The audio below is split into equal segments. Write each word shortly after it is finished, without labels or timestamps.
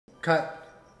Cut.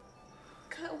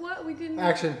 Cut what? We didn't.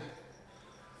 Action.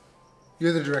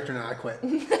 You're the director now. I quit.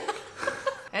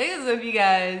 Hey, what's up, you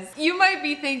guys? You might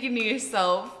be thinking to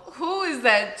yourself, who is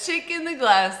that chick in the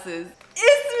glasses?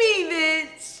 It's me,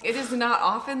 bitch! It is not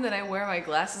often that I wear my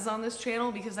glasses on this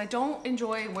channel because I don't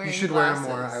enjoy wearing glasses. You should wear them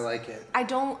more. I like it. I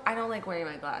don't like wearing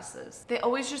my glasses. They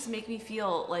always just make me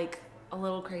feel like a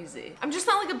little crazy. I'm just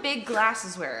not like a big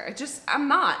glasses wearer. I'm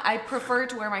not. I prefer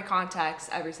to wear my contacts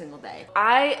every single day.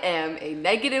 I am a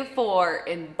 -4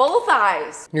 in both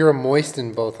eyes. You're a moist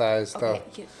in both eyes, though.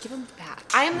 Okay, give them back.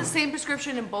 I am the same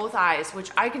prescription in both eyes,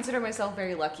 which I consider myself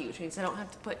very lucky, which means I don't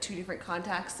have to put 2 different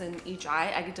contacts in each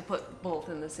eye. I get to put both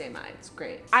in the same eye. It's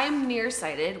great. I am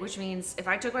nearsighted, which means if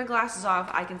I took my glasses off,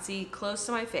 I can see close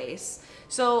to my face.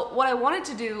 So what I wanted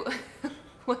to do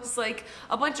was like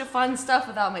a bunch of fun stuff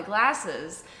without my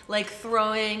glasses, like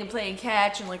throwing and playing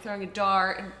catch and like throwing a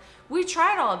dart, and we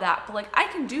tried all of that, but like I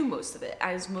can do most of it,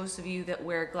 as most of you that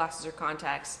wear glasses or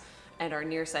contacts and are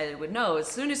nearsighted would know. As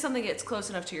soon as something gets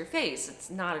close enough to your face, it's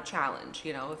not a challenge,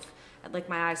 you know. If like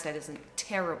my eyesight isn't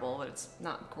terrible, but it's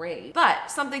not great.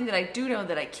 But something that I do know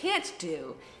that I can't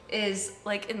do is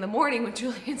like in the morning when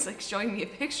Julian's like showing me a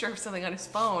picture of something on his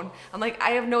phone, I'm like,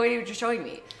 I have no idea what you're showing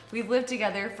me. We've lived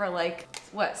together for like,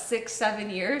 what, 6, 7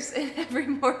 years? And every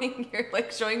morning you're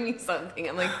like showing me something.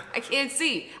 I'm like, I can't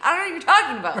see. I don't know what you're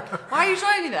talking about. Why are you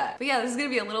showing me that? But yeah, this is gonna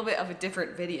be a little bit of a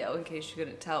different video in case you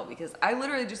couldn't tell, because I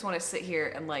literally just wanna sit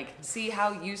here and like see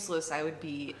how useless I would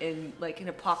be in like an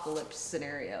apocalypse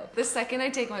scenario. The second I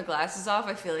take my glasses off,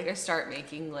 I feel like I start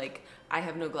making like, I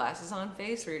have no glasses on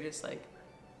face, where you're just like,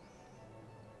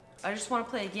 I just want to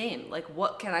play a game. Like,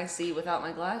 what can I see without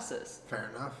my glasses?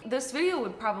 Fair enough. This video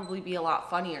would probably be a lot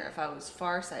funnier if I was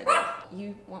farsighted.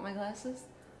 You want my glasses?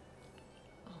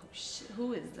 Oh shit,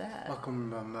 who is that?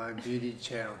 Welcome to my beauty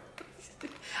channel.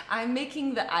 I'm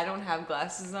making the I don't have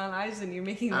glasses on eyes, and you're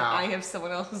making the I have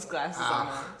someone else's glasses on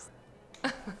eyes.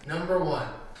 Number 1.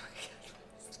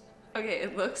 Okay,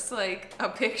 it looks like a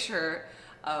picture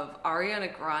of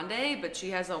Ariana Grande, but she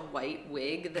has a white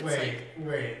wig that's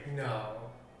Wait, no.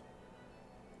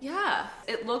 Yeah,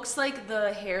 it looks like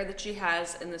the hair that she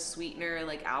has in the Sweetener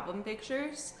like album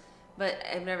pictures, but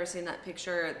I've never seen that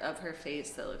picture of her face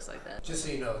that looks like that. Just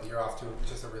so you know, you're off to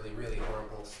just a really, really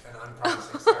horrible and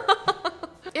unpromising start.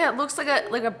 Yeah, it looks like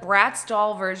a Bratz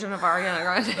doll version of Ariana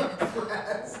Grande.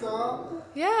 Bratz doll?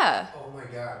 Yeah. Oh my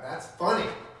god, that's funny.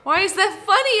 Why is that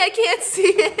funny? I can't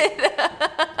see it.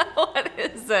 What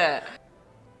is it?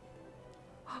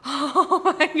 Oh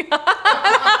my god.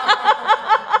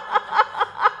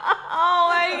 Oh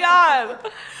my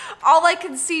god. All I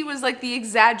could see was like the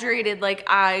exaggerated like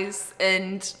eyes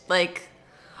and like.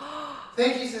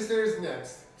 Thank you, sisters.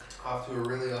 Next. Off to a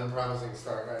really unpromising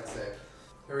start, I'd say.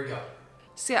 Here we go.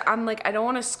 See, I'm like, I don't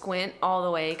want to squint all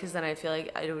the way because then I feel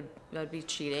like that'd be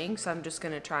cheating. So I'm just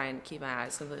gonna try and keep my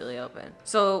eyes completely open.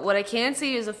 So what I can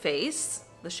see is a face,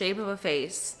 the shape of a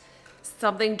face.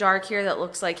 Something dark here that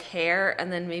looks like hair,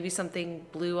 and then maybe something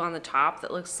blue on the top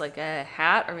that looks like a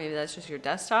hat, or maybe that's just your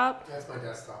desktop. That's my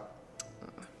desktop.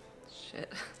 Oh,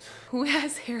 shit. Who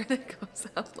has hair that goes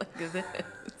up like this?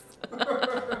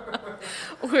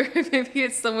 Or maybe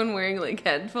it's someone wearing like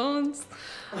headphones.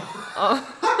 Oh,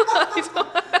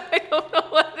 I don't know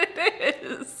what it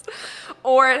is.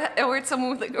 Or it's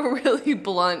someone with like a really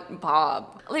blunt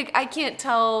bob. Like I can't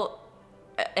tell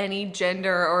any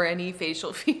gender or any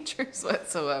facial features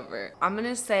whatsoever. I'm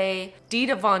gonna say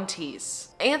Dita Von Teese.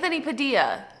 Anthony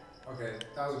Padilla. Okay,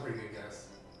 that was a pretty good guess.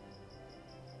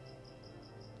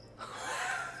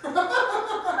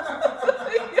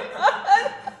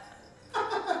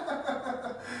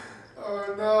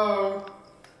 Oh no.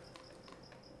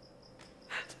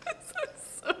 This is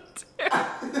so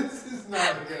terrible. This is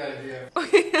not a good idea.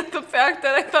 Okay, the fact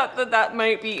that I thought that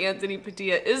might be Anthony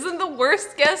Padilla isn't the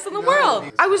worst guess in the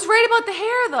world. I was right about the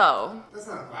hair though. That's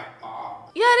not a black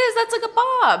bob. Yeah, it is. That's like a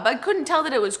bob. I couldn't tell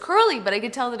that it was curly, but I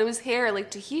could tell that it was hair like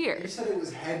to here. You said it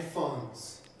was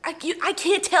headphones. I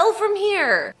can't tell from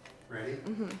here. Ready?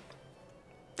 Mm-hmm.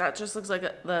 That just looks like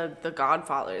the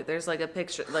Godfather. There's like a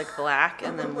picture, like black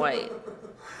and then white.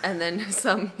 And then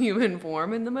some human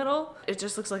form in the middle. It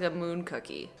just looks like a moon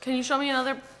cookie. Can you show me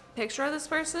another picture of this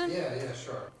person? Yeah,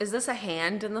 sure. Is this a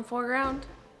hand in the foreground?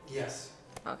 Yes.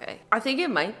 Okay. I think it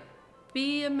might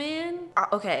be a man.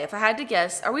 Okay, if I had to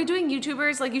guess, are we doing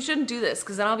YouTubers? Like, you shouldn't do this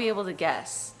because then I'll be able to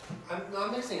guess.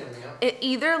 I'm mixing everything up. It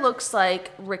either looks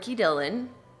like Ricky Dillon,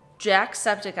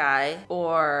 Jacksepticeye,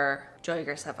 or Joey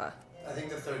Graceffa. I think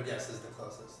the third guess is the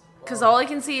closest. Because all I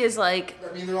can see is like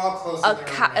I mean, they're all close.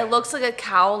 it looks like a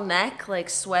cowl neck, like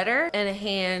sweater, and a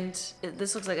hand.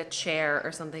 This looks like a chair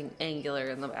or something angular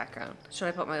in the background. Should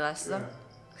I put my glasses on?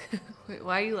 Wait,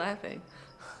 why are you laughing?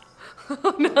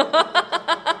 Oh no!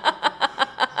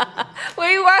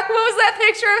 Wait, what was that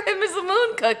picture of him as a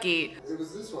moon cookie? It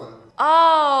was this one.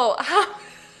 Oh, how am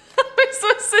I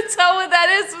supposed to tell what that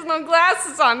is with no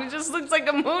glasses on? It just looks like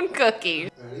a moon cookie.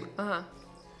 Ready? Uh-huh.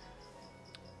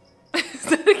 Is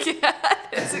that a cat?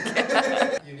 It's a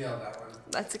cat. You nailed that one.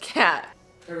 That's a cat.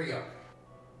 There we go.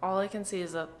 All I can see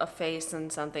is a face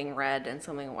and something red and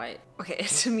something white. Okay,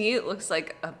 to me it looks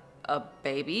like a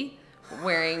baby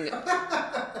wearing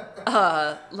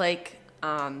a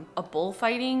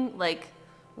bullfighting like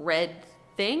red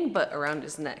thing but around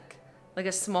his neck. Like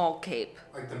a small cape.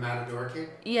 Like the matador cape?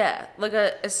 Yeah, like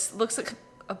looks like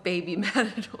a baby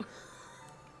matador.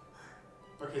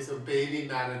 Okay, so baby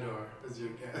matador is your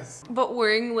guess. But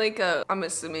wearing like I'm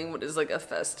assuming what is like a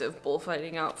festive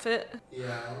bullfighting outfit.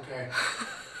 Yeah, okay.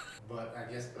 But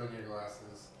I guess put on your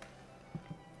glasses.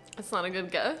 It's not a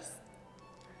good guess.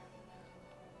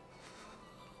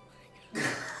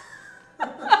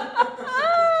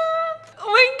 Oh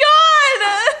my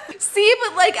god! See,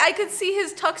 but like I could see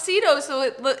his tuxedo, so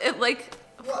it like.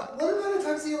 What about a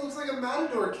tuxedo looks like a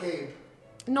matador cape?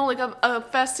 No, like a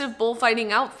festive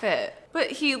bullfighting outfit. But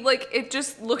he like it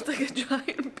just looked like a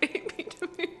giant baby to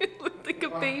me. It looked like a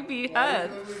baby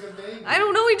head. Why does it look like a baby? I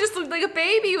don't know. He just looked like a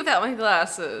baby without my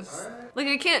glasses. Alright. Like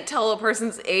I can't tell a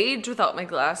person's age without my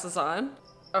glasses on.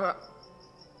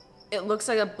 It looks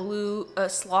like a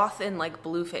sloth in like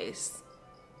blue face.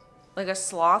 Like a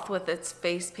sloth with its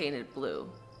face painted blue.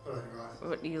 Put on your glasses.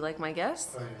 What, do you like my guess?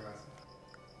 Put on your glasses.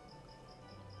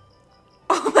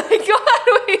 Oh my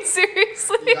god, wait,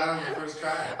 seriously? You got it on the first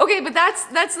try. Okay, but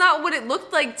that's not what it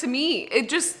looked like to me.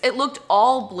 It looked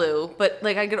all blue, but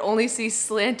like I could only see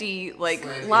slanty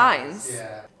lines.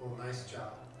 Yeah. Well, nice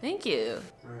job. Thank you.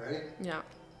 Are you ready? Yeah.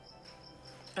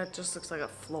 It just looks like a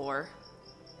floor.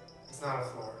 It's not a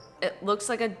floor. It looks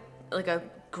like a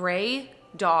gray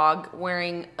dog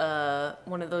wearing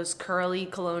one of those curly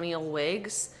colonial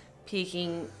wigs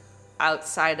peeking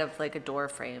outside of like a door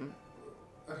frame.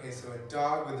 Okay, so a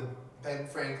dog with a Ben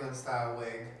Franklin style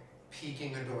wig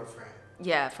peeking a door frame.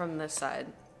 Yeah, from this side.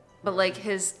 But like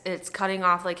it's cutting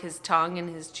off like his tongue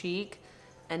and his cheek,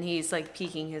 and he's like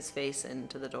peeking his face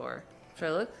into the door. Should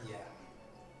I look? Yeah.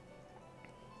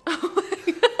 Oh my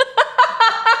god.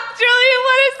 Julian,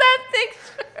 what is that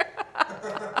picture?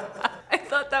 I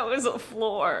thought that was a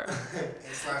floor.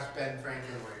 / Ben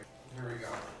Franklin wig. Here we go.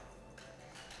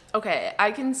 Okay,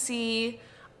 I can see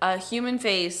a human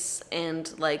face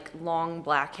and like long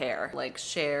black hair, like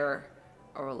Cher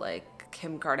or like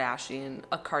Kim Kardashian,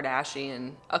 a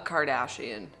Kardashian.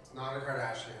 It's not a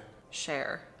Kardashian.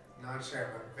 Cher. Not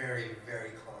Cher, but very,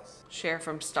 very close. Cher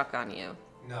from Stuck on You.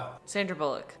 No. Sandra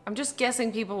Bullock. I'm just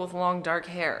guessing people with long dark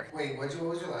hair. Wait, what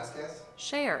was your last guess?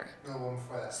 Cher. No, one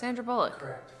before that. Sandra Bullock.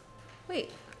 Correct.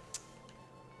 Wait.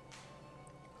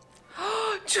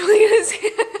 Julian is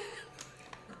here.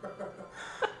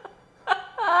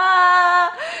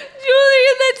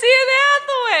 Julian, that's Anne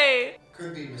Hathaway.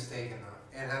 Could be mistaken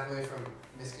though. Anne Hathaway from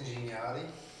Miss Congeniality,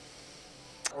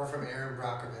 or from Aaron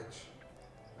Brockovich.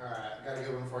 All right, got a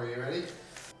good one for you. Ready?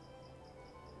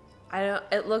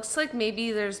 It looks like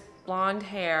maybe there's blonde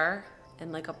hair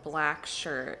and like a black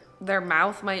shirt. Their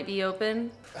mouth might be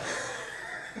open.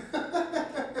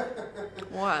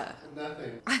 What?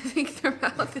 Nothing. I think their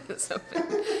mouth is open.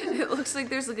 It looks like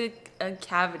there's like a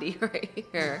cavity right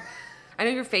here. I know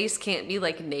your face can't be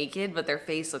like naked, but their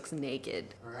face looks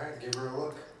naked. All right, give her a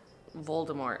look.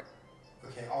 Voldemort.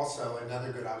 Okay, also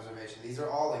another good observation. These are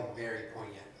all like very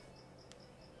poignant.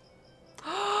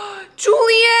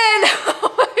 Julian!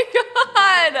 Oh my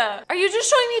god! Are you just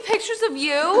showing me pictures of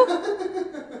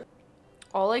you?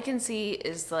 All I can see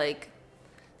is like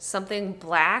something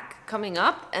black coming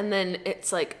up, and then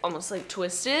it's like almost like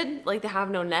twisted, like they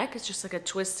have no neck. It's just like a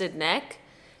twisted neck,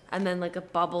 and then like a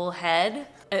bubble head.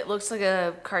 It looks like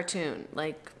a cartoon,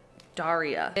 like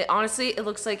Daria. Honestly, it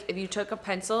looks like if you took a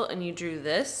pencil and you drew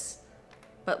this,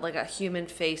 but like a human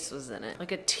face was in it,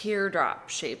 like a teardrop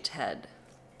shaped head.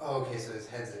 Oh, okay, so his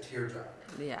head's a teardrop.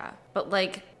 Yeah, but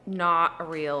like not a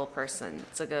real person.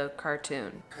 It's like a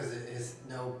cartoon. Because it is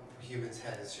no human's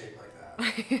head is shaped like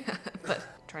that. Yeah, but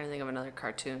I'm trying to think of another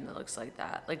cartoon that looks like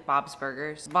that. Like Bob's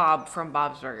Burgers. Bob from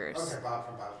Bob's Burgers. Okay, Bob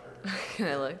from Bob's Burgers. Can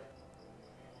I look?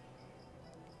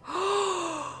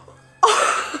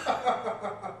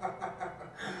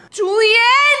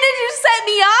 Julien, did you set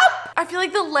me up? I feel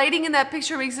like the lighting in that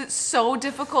picture makes it so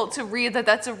difficult to read that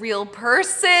that's a real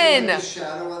person. So the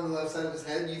shadow on the left side of his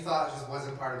head, you thought it just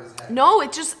wasn't part of his head. No,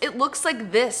 it looks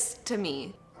like this to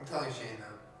me. I'm telling Shane now.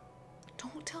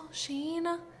 Don't tell Shane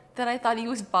that I thought he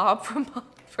was Bob from Bobby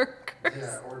Burgers.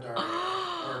 Yeah, or Dark. Or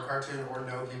a cartoon, or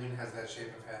no human has that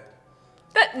shape of head.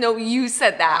 No, you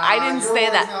said that. I didn't say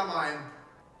that. Not mine.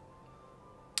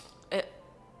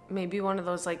 Maybe one of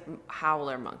those like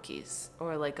howler monkeys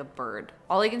or like a bird.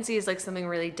 All I can see is like something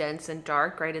really dense and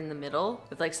dark right in the middle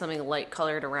with like something light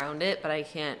colored around it, but I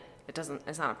can't, it's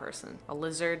not a person. A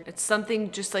lizard. It's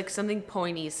something, just like something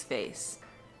pointy's face.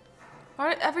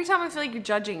 Every time I feel like you're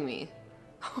judging me.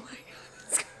 Oh my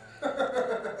God.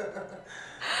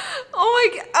 Oh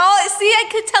my God. Oh, see, I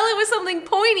could tell it was something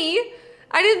pointy.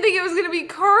 I didn't think it was gonna be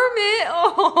Kermit.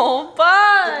 Oh,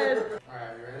 bud. All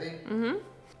right, you ready? Mm-hmm.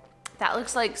 That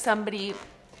looks like somebody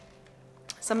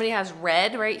has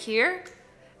red right here,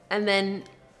 and then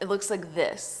it looks like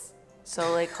this.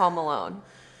 So like Home Alone.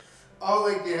 Oh,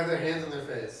 like they have their hands on their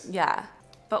face. Yeah,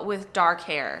 but with dark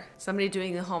hair. Somebody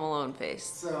doing the Home Alone face.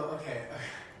 So, okay.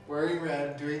 Wearing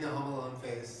red, doing the Home Alone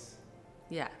face.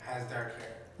 Yeah. Has dark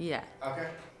hair. Yeah. Okay.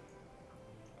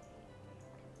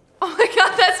 Oh my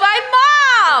God, that's my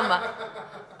mom!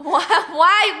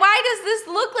 Why does this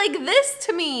look like this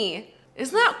to me?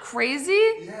 Isn't that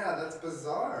crazy? Yeah, that's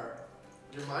bizarre.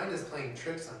 Your mind is playing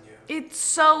tricks on you. It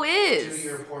so is. Due to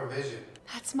your poor vision.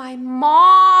 That's my mom!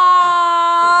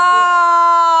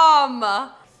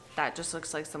 That just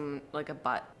looks like a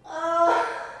butt.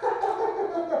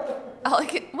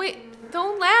 Wait,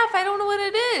 don't laugh. I don't know what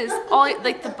it is.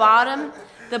 Like the bottom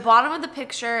of the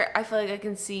picture, I feel like I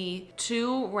can see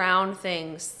two round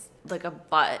things, like a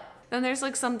butt. Then there's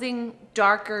like something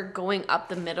darker going up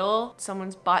the middle,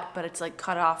 someone's butt, but it's like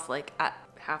cut off like at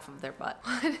half of their butt.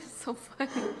 What is so funny?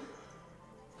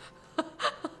 Oh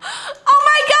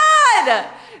my God!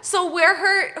 So where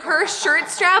her shirt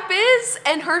strap is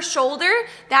and her shoulder,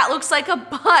 that looks like a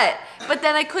butt. But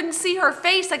then I couldn't see her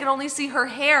face, I could only see her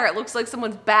hair. It looks like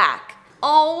someone's back.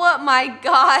 Oh my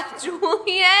God,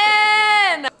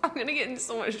 Julien! I'm gonna get in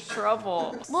so much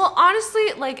trouble. Well,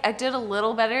 honestly, like I did a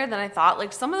little better than I thought.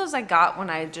 Like some of those I got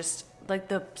when I just, like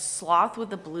the sloth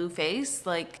with the blue face,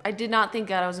 like I did not think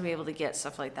that I was gonna be able to get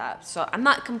stuff like that. So I'm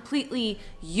not completely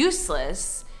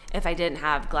useless if I didn't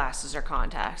have glasses or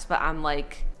contacts, but I'm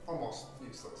like, almost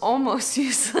useless. Almost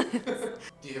useless.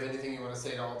 Do you have anything you want to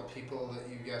say to all the people that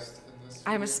you guessed in this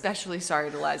video? I'm especially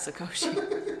sorry to Liza Koshy.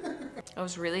 It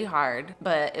was really hard,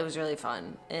 but it was really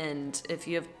fun. And if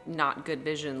you have not good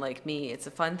vision like me, it's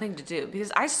a fun thing to do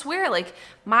because I swear, like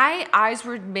my eyes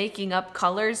were making up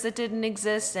colors that didn't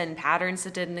exist and patterns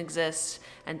that didn't exist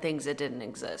and things that didn't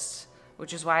exist,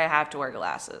 which is why I have to wear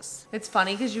glasses. It's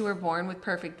funny because you were born with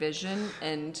perfect vision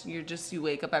and you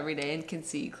wake up every day and can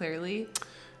see clearly.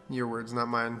 Your words, not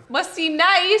mine. Must seem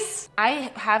nice.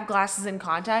 I have glasses and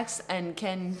contacts and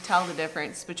can tell the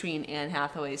difference between Anne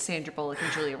Hathaway, Sandra Bullock,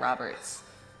 and Julia Roberts.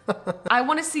 I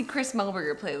want to see Chris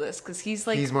Melberger play this because he's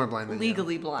more blind than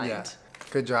legally blind. Yeah.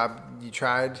 Good job. You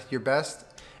tried your best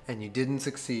and you didn't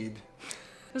succeed.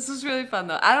 This was really fun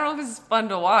though. I don't know if it's fun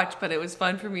to watch, but it was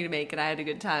fun for me to make and I had a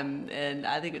good time and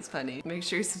I think it's funny. Make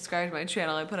sure you subscribe to my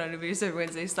channel. I put out videos every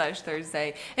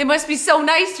Wednesday/Thursday. It must be so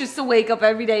nice just to wake up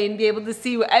every day and be able to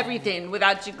see everything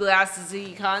without your glasses or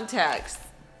your contacts.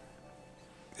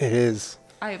 It is.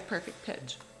 I have perfect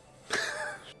pitch.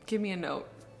 Give me a note.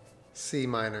 C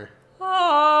minor. Oh.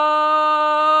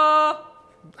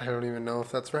 I don't even know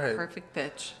if that's right. Perfect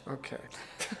pitch. Okay.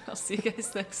 I'll see you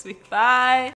guys next week. Bye.